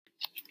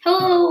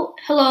Hello,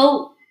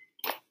 hello,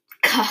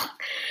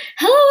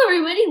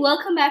 everybody.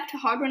 Welcome back to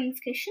Hardware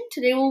Notification.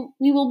 Today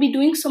we will be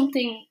doing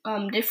something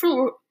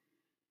different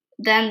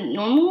than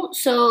normal.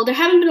 So there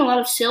haven't been a lot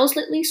of sales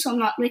lately, so I'm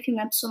not making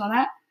an episode on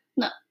that.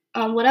 No,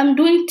 what I'm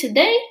doing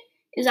today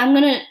is I'm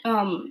gonna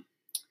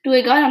do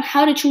a guide on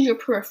how to choose your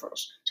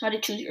peripherals. So how to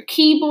choose your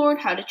keyboard,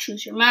 how to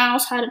choose your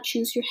mouse, how to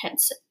choose your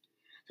headset.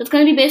 So it's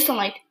gonna be based on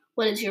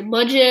what is your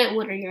budget,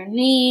 what are your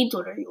needs,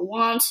 what are your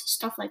wants,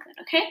 stuff like that.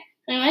 Okay.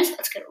 Anyways,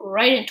 let's get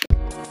right into it.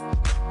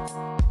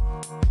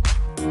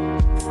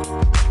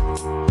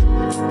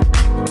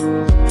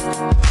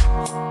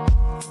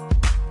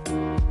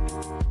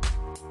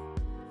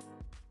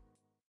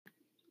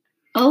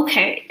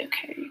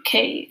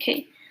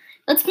 Okay.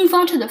 Let's move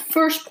on to the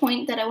first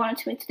point that I wanted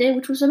to make today,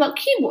 which was about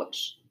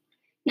keyboards.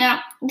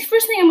 Now, the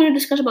first thing I'm going to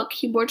discuss about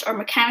keyboards are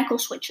mechanical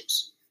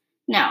switches.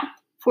 Now,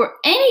 for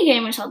any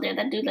gamers out there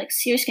that do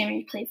serious gaming,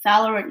 you play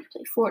Valorant, you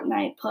play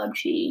Fortnite,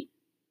 PUBG,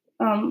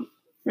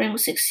 Rainbow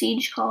Six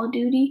Siege, Call of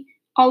Duty,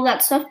 all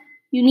that stuff,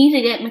 you need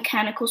to get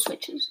mechanical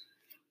switches.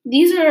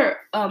 These are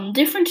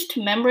different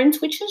to membrane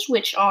switches,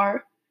 which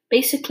are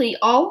basically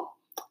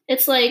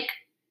it's like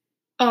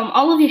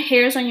all of your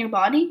hairs on your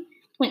body.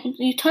 When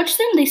you touch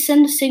them, they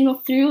send a signal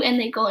through and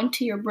they go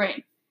into your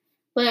brain.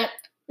 But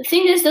the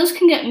thing is, those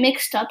can get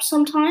mixed up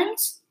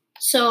sometimes.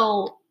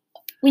 So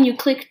when you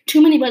click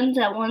too many buttons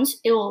at once,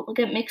 it will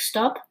get mixed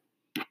up,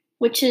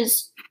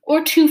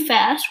 or too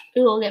fast, it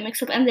will get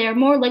mixed up, and they are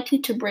more likely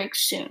to break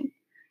soon.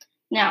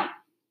 Now,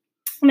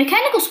 a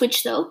mechanical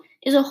switch, though,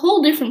 is a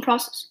whole different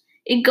process.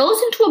 It goes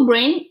into a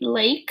brain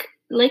like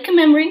a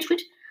membrane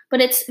switch, but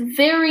it's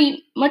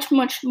very much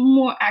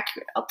more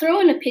accurate. I'll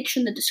throw in a picture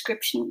in the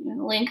description and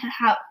a link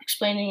how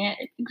explaining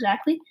it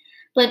exactly.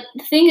 But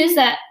the thing is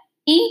that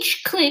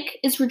each click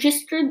is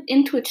registered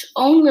into its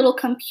own little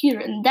computer,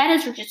 and that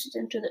is registered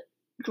into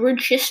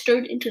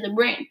the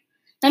brain.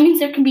 That means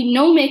there can be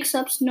no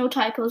mix-ups, no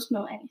typos,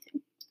 no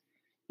anything.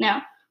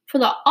 Now, for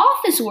the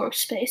office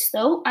workspace,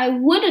 though, I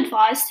would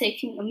advise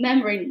taking a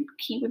membrane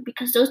keyboard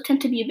because those tend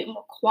to be a bit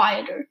more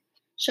quieter.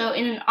 So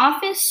in an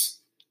office,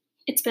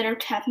 it's better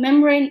to have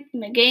membrane.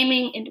 In the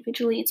gaming,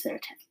 individually, it's better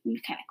to have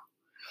mechanical.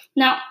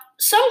 Now,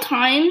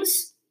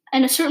 sometimes,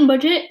 in a certain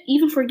budget,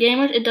 even for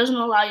gamers, it doesn't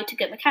allow you to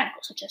get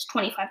mechanical, such as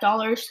 $25,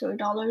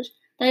 $30.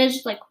 That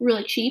is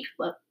really cheap,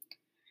 but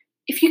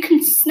if you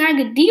can snag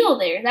a deal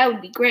there, that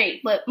would be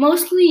great. But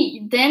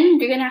mostly, then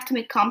you're gonna have to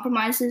make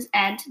compromises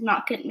and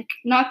not get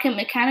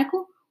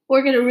mechanical,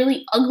 or get a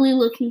really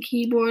ugly-looking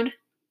keyboard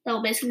that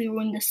will basically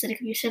ruin the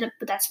aesthetic of your setup.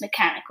 But that's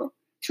mechanical.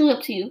 It's really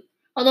up to you.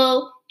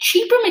 Although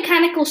cheaper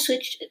mechanical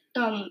switch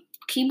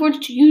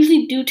keyboards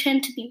usually do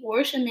tend to be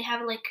worse, and they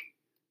have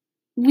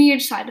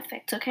weird side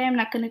effects. Okay, I'm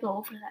not gonna go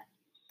over that.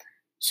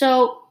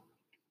 So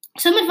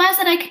some advice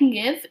that I can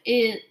give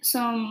is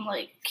some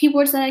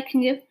keyboards that I can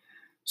give.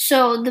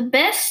 So the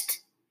best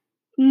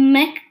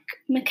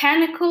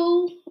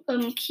mechanical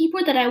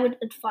keyboard that I would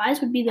advise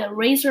would be the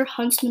Razer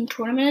Huntsman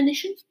Tournament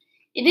Edition.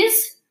 It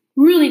is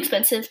really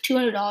expensive,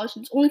 $200,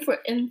 and it's only for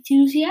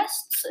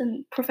enthusiasts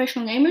and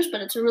professional gamers, but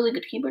it's a really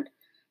good keyboard.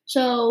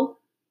 So,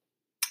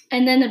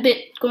 and then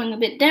going a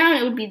bit down,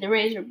 it would be the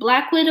Razer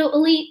Black Widow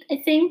Elite,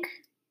 I think.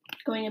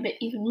 Going a bit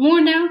even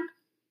more down,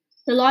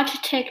 the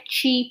Logitech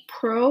G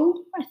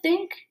Pro, I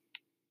think.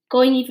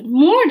 Going even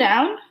more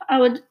down, I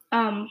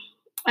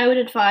would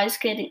advise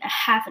getting a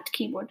Havit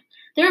keyboard.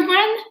 They're a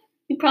brand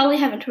you probably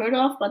haven't heard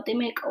of, but they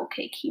make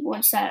okay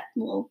keyboards that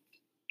will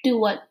do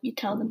what you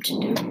tell them to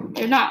do.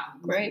 They're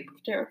not great,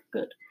 but they're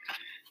good.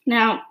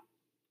 Now,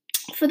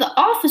 for the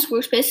office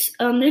workspace,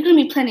 there are going to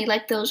be plenty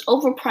those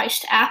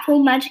overpriced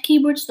Apple Magic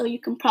keyboards, though you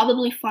can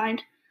probably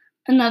find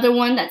another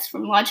one that's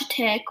from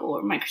Logitech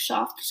or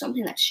Microsoft,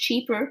 something that's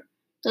cheaper.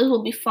 Those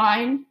will be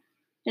fine.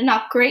 They're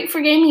not great for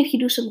gaming if you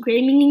do some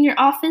gaming in your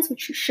office,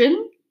 which you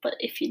shouldn't. But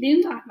if you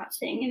do, I'm not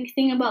saying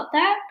anything about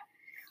that.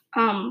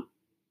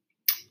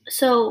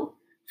 So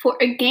for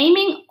a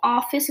gaming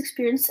office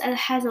experience that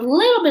has a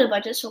little bit of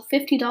budget, so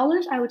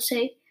 $50, I would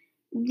say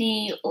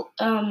the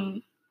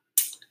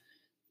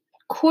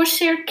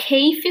Corsair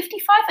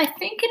K55, I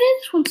think it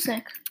is. One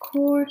sec.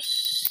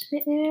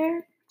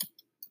 Corsair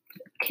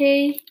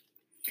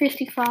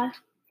K55.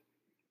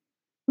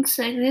 One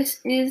sec. This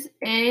is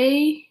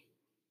a...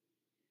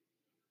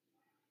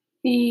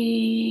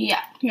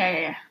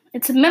 Yeah.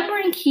 It's a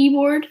membrane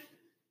keyboard,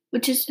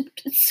 it's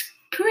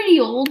pretty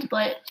old,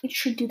 but it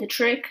should do the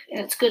trick, and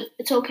it's good.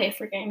 It's okay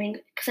for gaming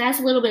because it has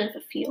a little bit of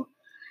a feel.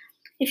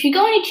 If you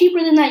go any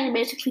cheaper than that, you're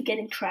basically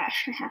getting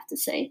trash, I have to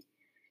say.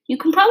 You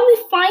can probably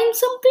find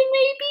something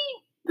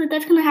maybe, but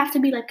that's gonna have to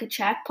be a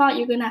jackpot.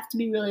 You're gonna have to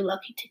be really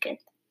lucky to get.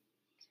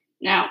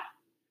 Now,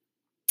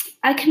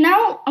 I'm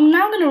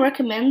now gonna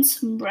recommend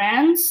some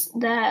brands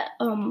that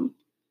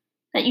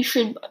you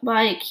should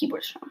buy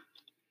keyboards from.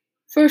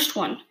 First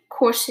one,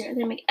 Corsair.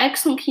 They make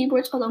excellent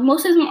keyboards, although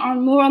most of them are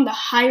more on the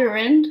higher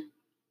end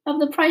of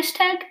the price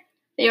tag.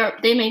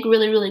 They make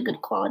really, really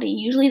good quality.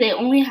 Usually they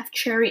only have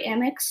Cherry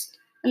MX,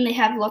 and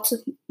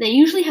they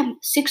usually have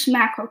 6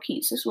 macro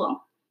keys as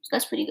well. So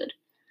that's pretty good.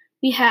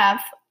 We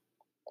have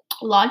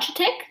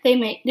Logitech, they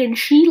make their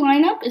G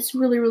lineup is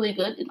really, really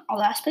good in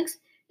all aspects.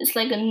 It's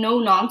like a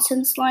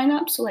no-nonsense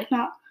lineup, so like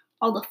not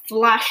all the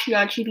flashy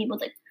RGB,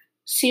 but like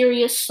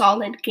serious,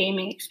 solid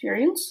gaming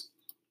experience.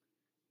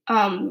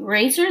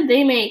 Razer,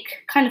 they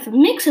make kind of a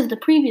mix of the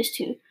previous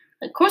two.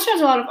 Like Corsair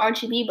has a lot of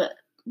RGB, but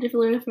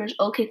delivers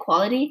okay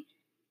quality.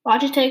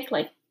 Logitech,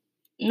 like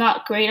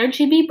not great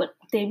RGB, but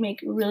they make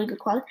really good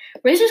quality.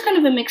 Razer's kind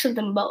of a mix of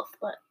them both,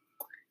 but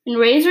in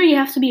Razer you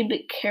have to be a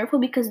bit careful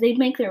because they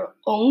make their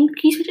own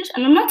key switches.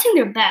 And I'm not saying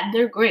they're bad;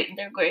 they're great.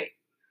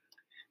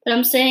 But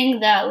I'm saying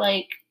that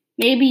like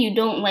maybe you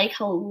don't like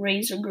how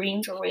Razer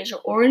greens or Razer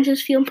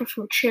oranges feel and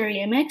prefer Cherry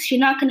MX. You're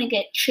not gonna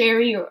get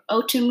Cherry or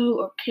Otomu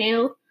or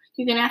Kale.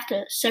 You're gonna have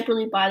to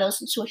separately buy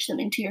those and switch them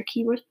into your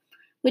keyboard,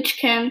 which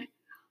can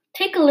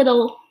take a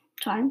little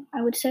time,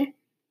 I would say.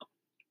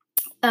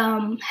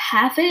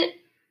 Have it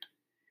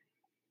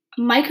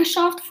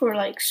Microsoft for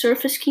like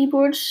Surface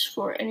keyboards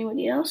for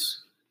anybody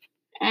else,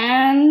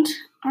 and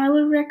I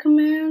would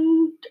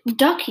recommend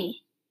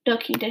Ducky.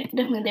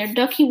 Definitely their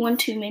Ducky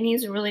 1-2 Mini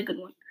is a really good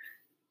one.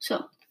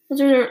 So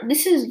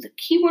this is the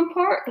keyboard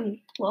part, and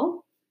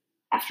well,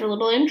 after a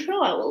little intro,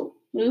 I will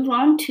move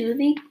on to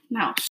the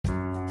mouse.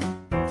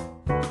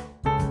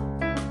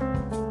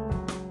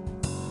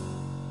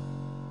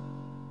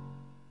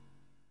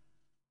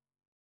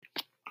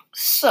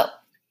 So,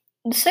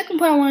 the second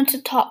point I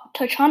wanted to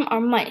touch on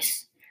are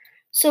mice.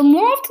 So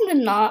more often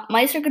than not,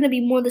 mice are going to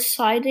be more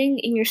deciding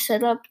in your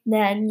setup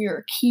than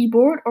your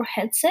keyboard or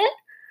headset.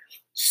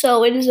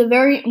 So it is a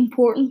very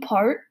important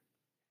part.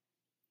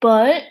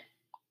 But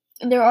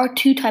there are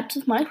two types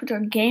of mice, which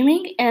are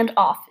gaming and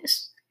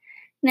office.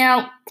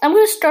 Now, I'm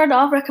going to start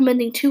off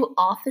recommending two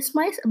office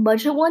mice, a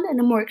budget one and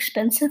a more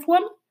expensive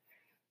one.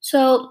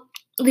 So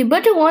the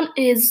budget one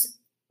is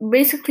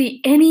basically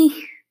any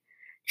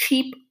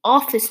cheap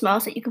office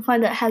mouse that you can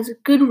find that has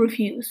good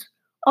reviews.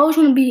 Always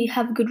want to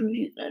have good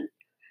reviews. And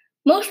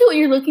mostly what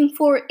you're looking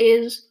for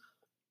is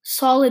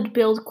solid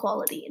build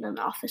quality in an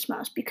office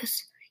mouse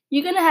because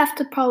you're going to have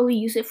to probably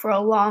use it for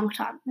a long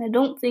time. I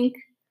don't think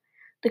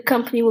the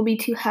company will be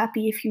too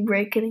happy if you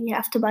break it and you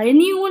have to buy a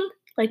new one,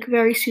 like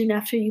very soon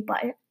after you buy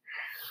it.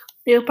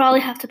 You'll probably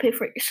have to pay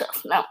for it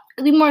yourself. Now,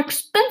 the more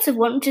expensive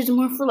one, which is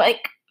more for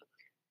like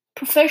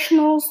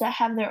professionals that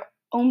have their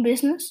own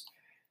business,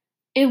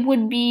 it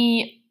would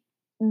be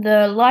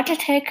the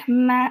Logitech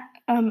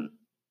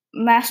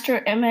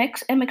Master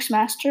MX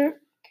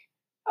Master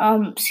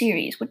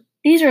series.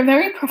 These are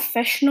very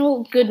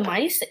professional, good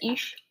mice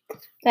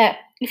that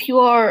if you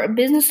are a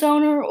business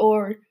owner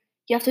or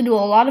you have to do a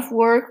lot of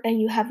work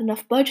and you have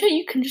enough budget,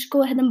 you can just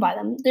go ahead and buy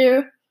them.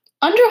 They're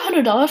under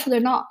 $100, so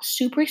they're not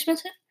super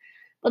expensive,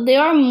 but they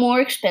are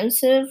more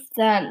expensive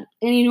than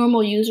any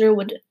normal user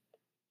would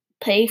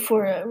pay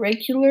for a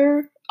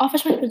regular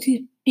office mouse. But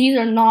these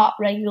are not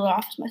regular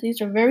office mice.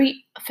 These are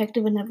very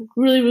effective and have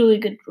really, really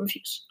good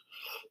reviews.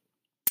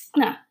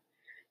 Now,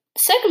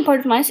 the second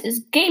part of mice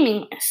is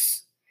gaming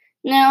mice.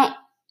 Now,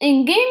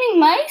 in gaming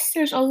mice,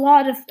 there's a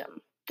lot of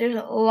them.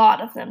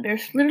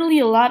 There's literally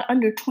a lot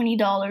under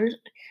 $20,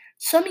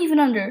 some even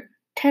under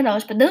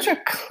 $10, but those are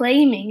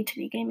claiming to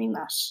be gaming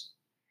mice.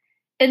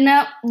 And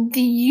now,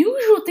 the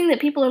usual thing that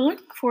people are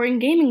looking for in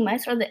gaming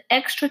mice are the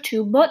extra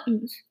two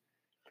buttons.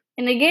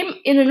 In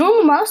a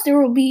normal mouse, there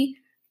will be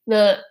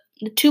the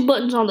two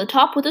buttons on the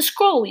top with a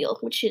scroll wheel,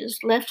 which is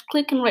left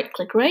click and right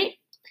click, right?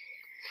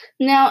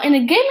 Now, in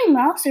a gaming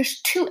mouse, there's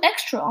two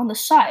extra on the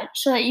side,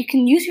 so that you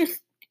can use your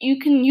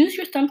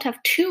thumb to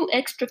have two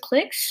extra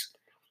clicks.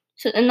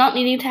 And not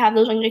needing to have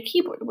those on your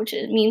keyboard, which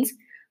means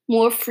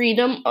more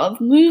freedom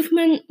of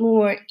movement,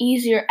 more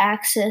easier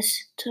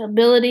access to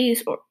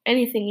abilities or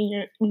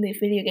anything in the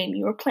video game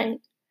you are playing.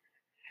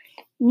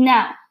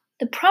 Now,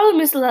 the problem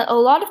is that a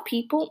lot of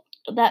people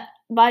that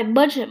buy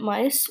budget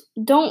mice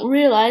don't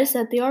realize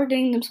that they are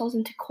getting themselves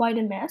into quite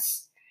a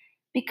mess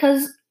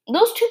because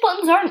those two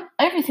buttons aren't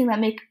everything that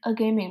make a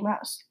gaming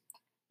mouse.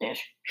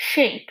 There's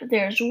shape,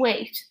 there's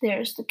weight,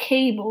 there's the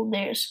cable,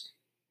 there's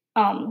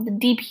the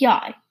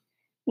DPI.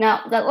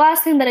 Now, that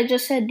last thing that I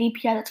just said,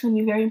 DPI, that's going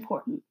to be very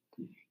important.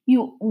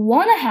 You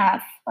want to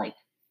have, like,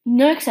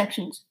 no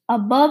exceptions,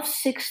 above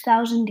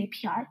 6,000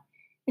 DPI.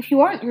 If you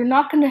aren't, you're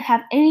not going to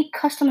have any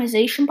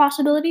customization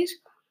possibilities.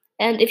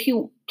 And if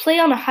you play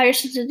on a higher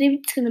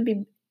sensitivity,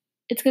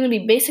 it's going to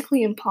be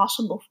basically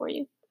impossible for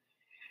you.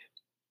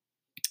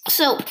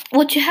 So,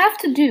 what you have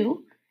to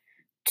do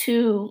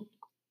to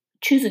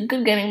choose a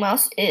good gaming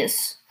mouse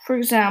is, for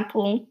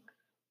example,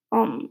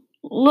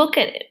 look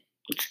at it.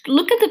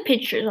 Look at the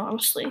pictures,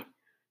 honestly.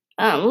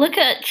 Look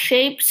at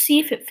shape, see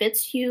if it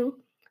fits you.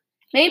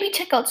 Maybe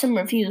check out some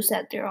reviews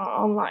that there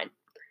are online.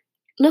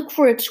 Look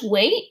for its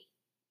weight.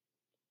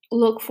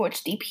 Look for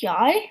its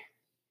DPI.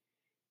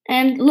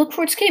 And look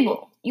for its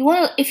cable.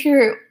 If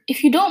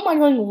you don't mind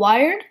going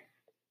wired,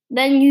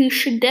 then you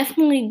should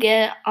definitely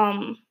get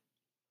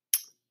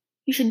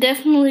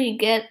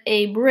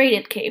a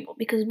braided cable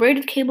because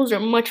braided cables are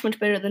much, much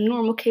better than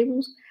normal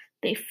cables.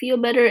 They feel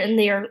better and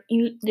they are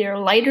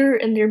lighter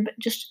and they're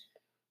just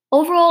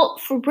Overall,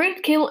 for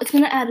braided cable, it's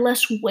going to add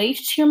less weight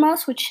to your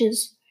mouse,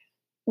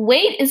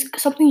 weight is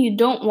something you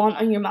don't want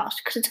on your mouse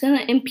because it's going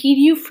to impede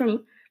you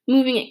from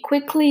moving it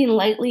quickly and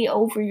lightly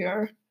over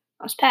your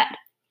mouse pad.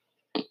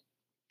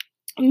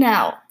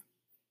 Now,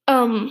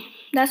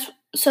 there's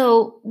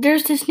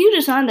this new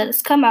design that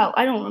has come out,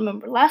 I don't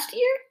remember,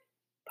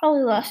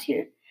 probably last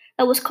year,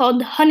 that was called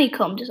the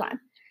honeycomb design.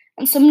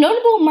 And some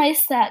notable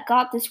mice that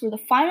got this were the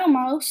Final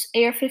Mouse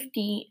Air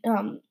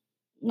 59,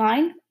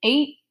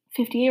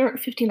 58 or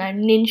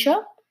 59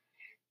 Ninja,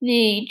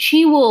 the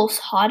Chi-Wolf's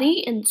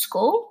Hottie and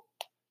Skull,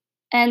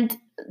 and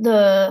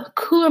the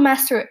Cooler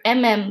Master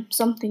MM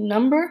something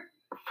number,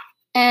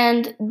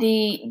 and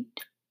the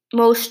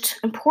most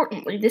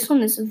importantly, this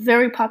one is a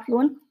very popular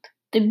one,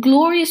 the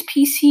Glorious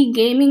PC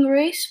Gaming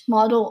Race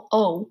Model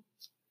O.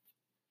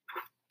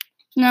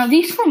 Now,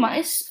 these 4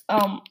 mice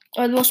are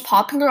the most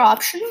popular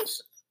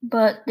options,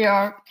 but there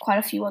are quite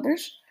a few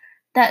others.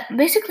 That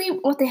basically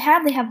what they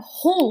have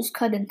holes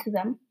cut into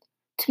them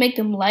to make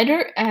them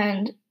lighter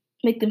and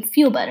make them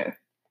feel better.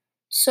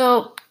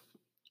 So,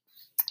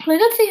 the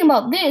good thing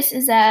about this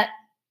is that,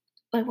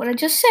 like what I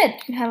just said,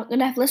 you're going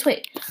to have less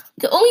weight.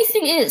 The only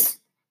thing is,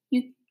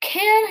 you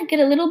can get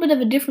a little bit of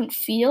a different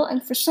feel,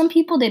 and for some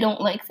people they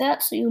don't like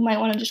that, so you might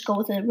want to just go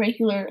with a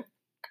regular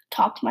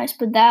topped mice,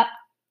 but that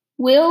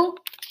will,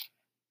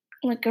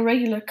 like a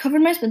regular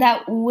covered mice, but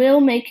that will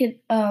make it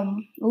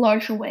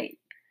larger weight.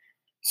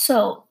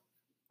 So,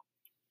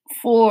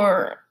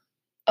 for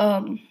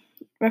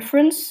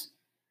reference,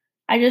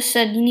 I just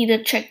said you need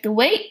to check the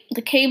weight,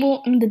 the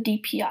cable, and the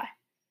DPI.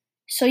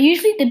 So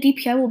usually the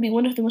DPI will be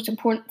one of the most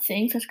important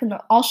things. That's going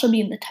to also be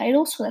in the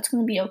title, so that's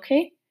going to be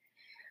okay.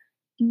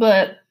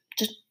 But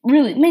just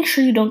really make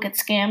sure you don't get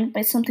scammed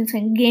by something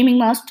saying gaming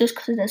mouse just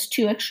because it has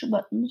 2 extra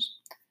buttons.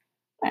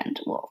 And,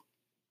 well,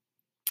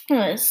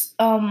 anyways,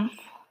 what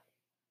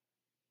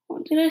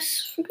did I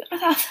forget?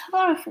 I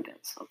thought I forgot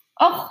something.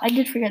 Oh, I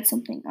did forget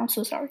something. I'm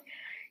so sorry.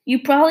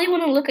 You probably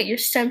want to look at your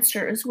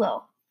sensor as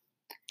well.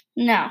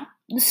 Now,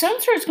 the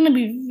sensor is going to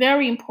be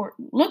very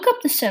important. Look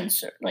up the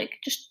sensor. Like,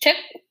 just check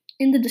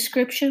in the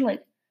description,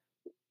 like,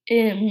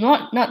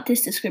 not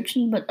this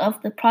description, but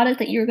of the product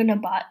that you're going to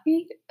buy,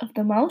 of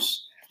the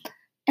mouse.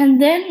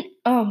 And then,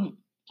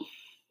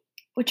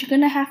 what you're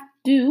going to have to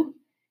do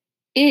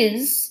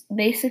is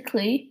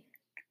basically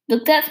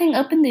look that thing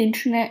up in the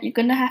internet. You're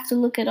going to have to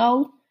look at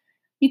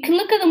you can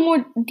look at a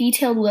more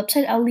detailed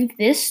website. I'll leave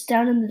this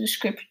down in the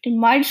description, in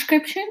my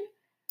description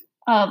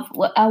of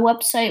a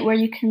website where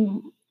you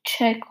can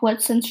check what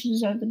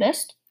sensors are the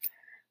best.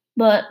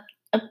 But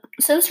a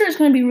sensor is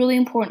going to be really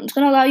important. It's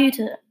going to allow you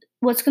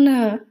what's going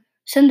to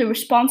send the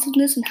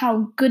responsiveness and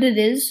how good it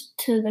is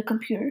to the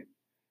computer.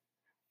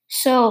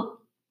 So,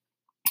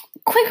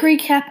 quick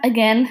recap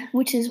again,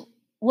 which is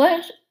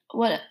what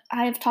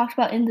I have talked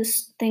about in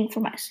this thing for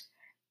mice.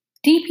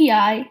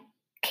 DPI,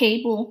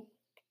 cable,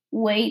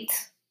 weight,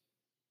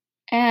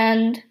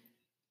 and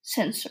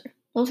sensor.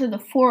 Those are the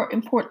 4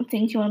 important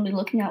things you want to be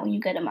looking at when you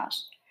get a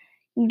mouse.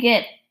 You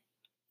get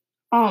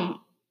a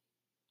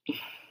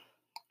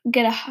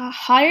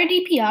higher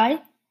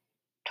DPI,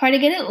 try to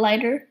get it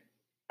lighter,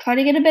 try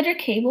to get a better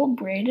cable,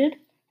 braided,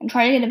 and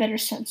try to get a better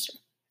sensor.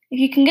 If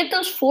you can get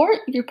those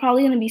 4, you're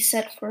probably going to be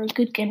set for a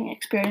good gaming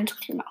experience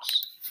with your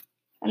mouse.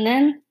 And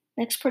then,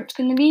 next part's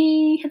going to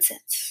be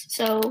headsets.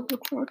 So,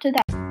 look forward to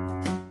that.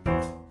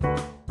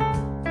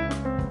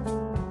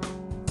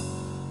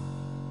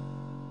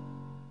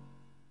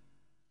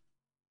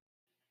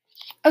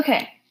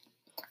 Okay,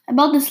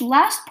 about this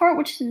last part,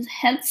 which is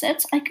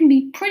headsets, I can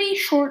be pretty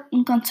short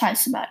and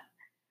concise about it.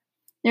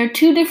 There are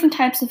 2 different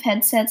types of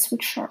headsets,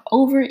 which are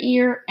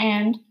over-ear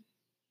and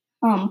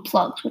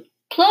plugs.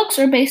 Plugs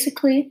are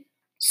basically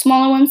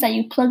smaller ones that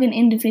you plug in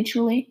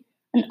individually.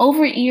 An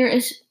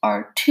over-ear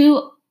are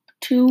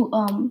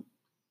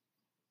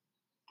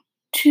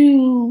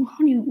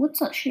what's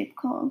that shape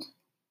called?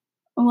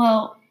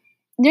 Well,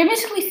 they're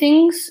basically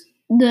things,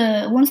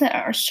 the ones that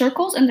are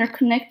circles, and they're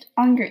connect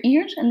on your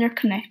ears, and they're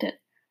connected.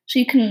 So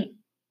you could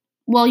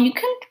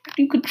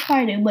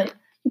try to, but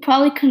you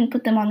probably couldn't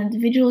put them on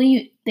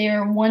individually. They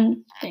are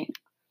one thing.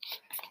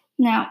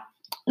 Now,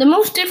 the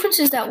most difference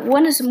is that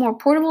one is more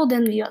portable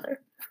than the other.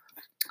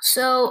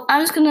 So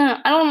I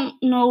don't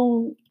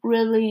know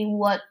really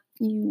what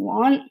you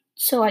want,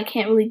 so I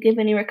can't really give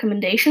any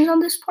recommendations on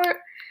this part.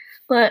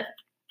 But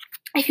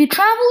if you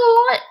travel a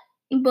lot,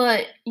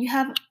 but you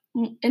have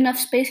enough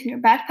space in your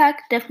backpack,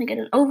 definitely get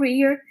an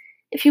over-ear.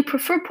 If you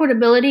prefer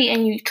portability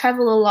and you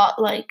travel a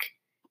lot, like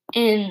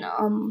in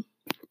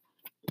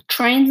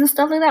trains and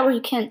stuff like that, where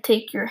you can't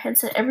take your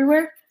headset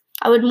everywhere,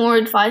 I would more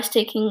advise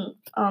taking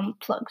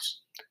plugs.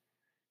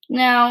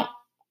 Now,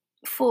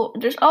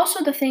 there's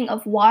also the thing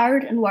of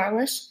wired and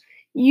wireless.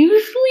 Usually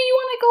you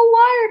want to go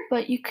wired,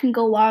 but you can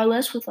go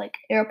wireless with like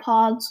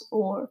AirPods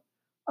or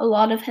a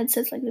lot of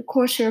headsets like the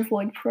Corsair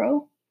Void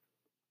Pro.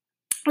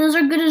 Those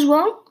are good as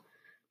well.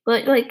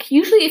 But like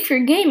usually if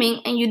you're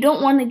gaming and you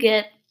don't want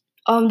to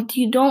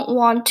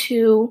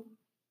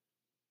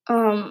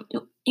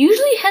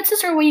usually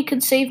headsets are where you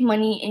can save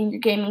money in your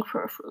gaming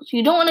peripherals.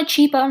 You don't want to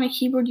cheap out on your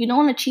keyboard. You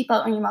don't want to cheap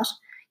out on your mouse.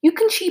 You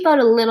can cheap out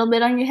a little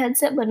bit on your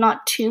headset, but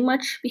not too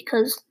much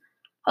because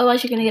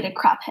otherwise you're going to get a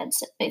crap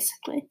headset,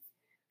 basically.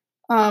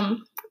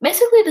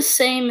 Basically the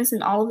same as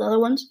in all of the other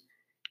ones.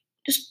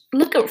 Just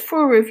look out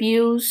for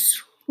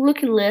reviews,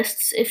 look at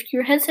lists. If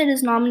your headset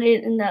is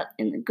nominated in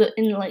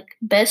the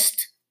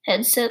best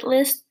headset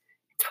list,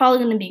 it's probably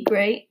going to be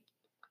great.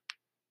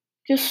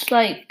 Just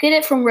get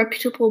it from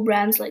reputable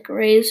brands like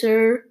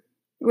Razer.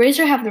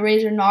 Razer have the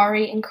Razer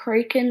Nari and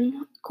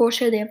Kraken.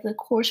 Corsair, they have the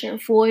Corsair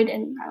Void,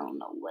 and I don't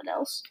know what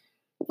else.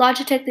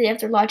 Logitech, they have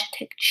their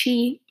Logitech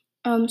Chi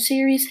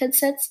series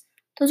headsets.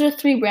 Those are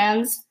 3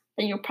 brands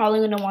that you're probably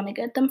going to want to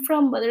get them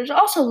from, but there's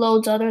also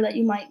loads other that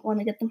you might want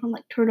to get them from,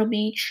 like Turtle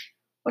Beach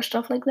or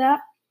stuff like that.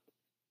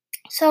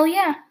 So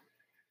yeah,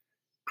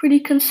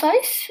 pretty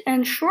concise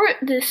and short.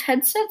 This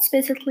headset's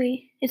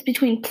basically, it's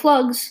between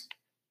plugs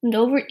and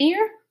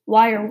over-ear,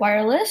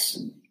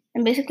 wireless,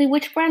 and basically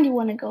which brand you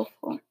want to go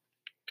for.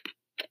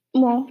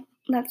 Well,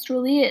 that's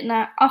really it.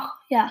 Now,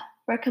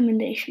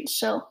 recommendations.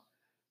 So,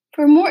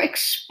 for more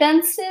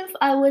expensive,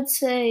 I would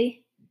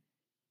say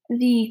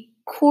the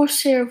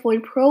Corsair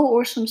Void Pro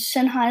or some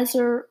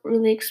Sennheiser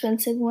really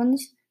expensive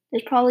ones.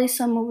 There's probably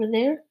some over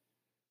there.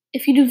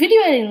 If you do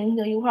video editing,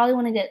 though, you probably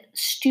want to get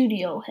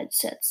studio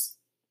headsets.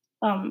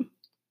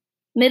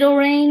 Middle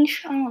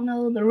range, I don't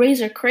know, the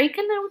Razer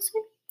Kraken, I would say.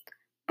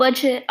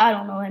 Budget, I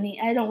don't know any.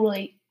 I don't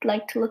really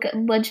like to look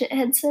at budget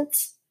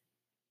headsets.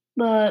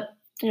 But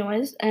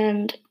anyways,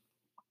 and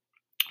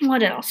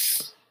what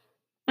else?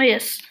 Oh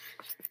yes.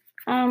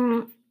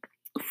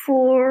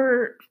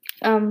 For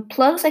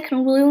plugs, I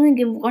can really only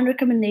give one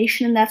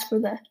recommendation, and that's for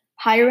the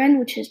higher end,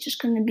 which is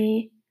just going to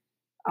be,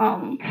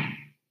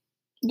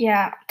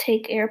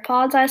 take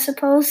AirPods, I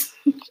suppose.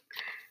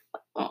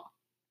 Well,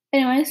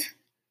 anyways,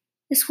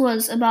 this was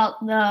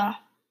about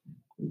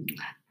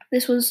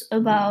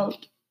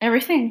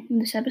everything in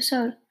this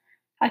episode.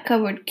 I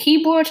covered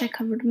keyboards, I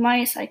covered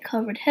mice, I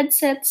covered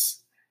headsets.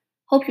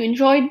 Hope you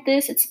enjoyed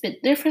this. It's a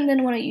bit different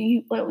than what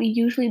we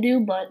usually do,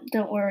 but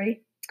don't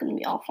worry, it's going to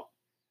be awful.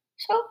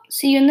 So,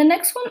 see you in the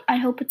next one. I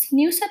hope it's a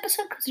news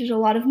episode because there's a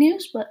lot of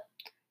news, but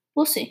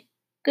we'll see.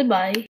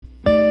 Goodbye.